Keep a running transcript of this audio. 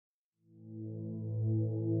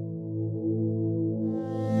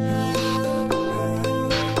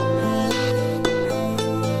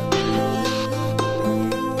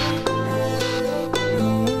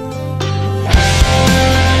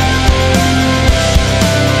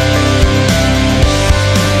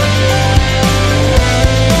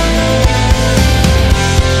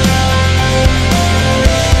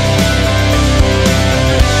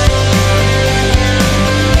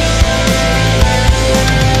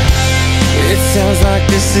like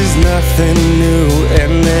this is nothing new,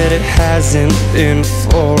 and that it hasn't been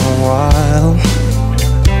for a while.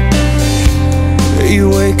 You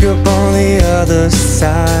wake up on the other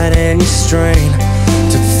side and you strain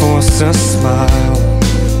to force a smile.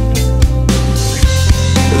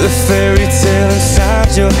 The fairy tale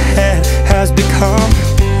inside your head has become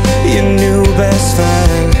your new best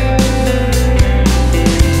friend.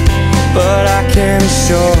 But I can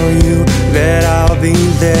assure you that I'll be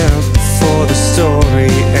there before the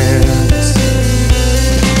story ends.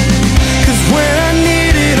 'Cause when I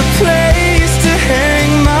needed a place to hang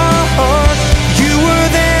my heart, you were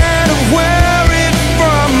there to wear it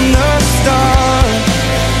from the start.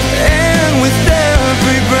 And with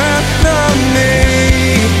every breath of me,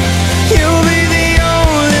 you'll be the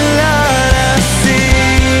only light I see.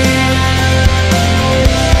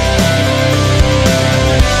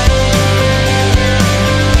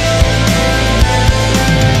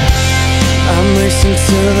 I'm racing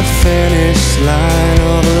to the finish line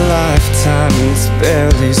of a lifetime that's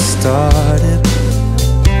barely started.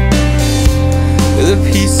 The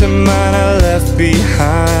peace of mind I left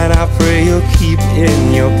behind, I pray you'll keep in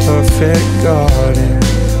your perfect garden.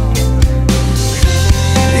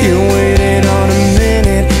 You're waiting on a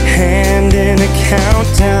minute hand in a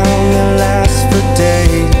countdown